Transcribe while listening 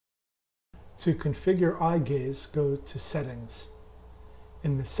To configure eye gaze, go to Settings.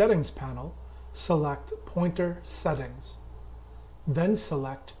 In the Settings panel, select Pointer Settings. Then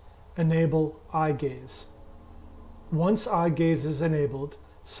select Enable Eye Gaze. Once eye gaze is enabled,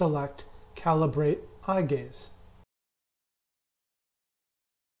 select Calibrate Eye Gaze.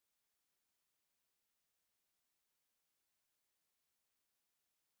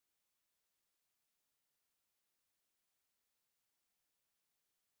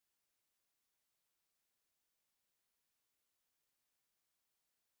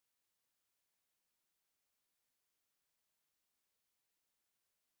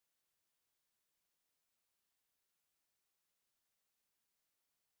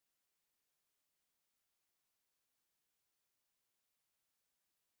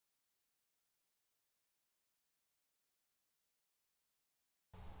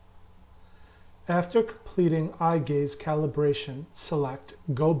 After completing eye gaze calibration, select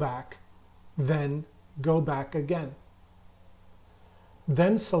Go Back, then Go Back again.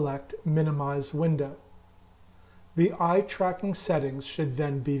 Then select Minimize Window. The eye tracking settings should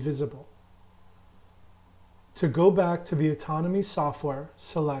then be visible. To go back to the Autonomy software,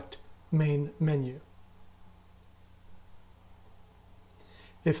 select Main Menu.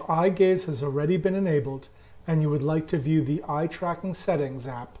 If eye gaze has already been enabled and you would like to view the eye tracking settings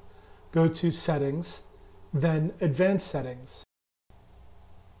app, go to Settings, then Advanced Settings.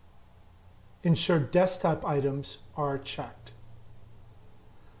 Ensure desktop items are checked.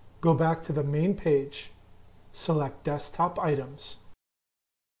 Go back to the main page, select Desktop Items.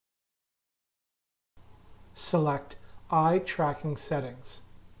 Select Eye Tracking Settings.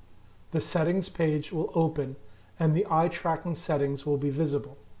 The Settings page will open and the eye tracking settings will be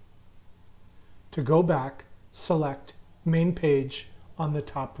visible. To go back, select Main Page on the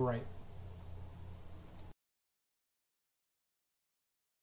top right.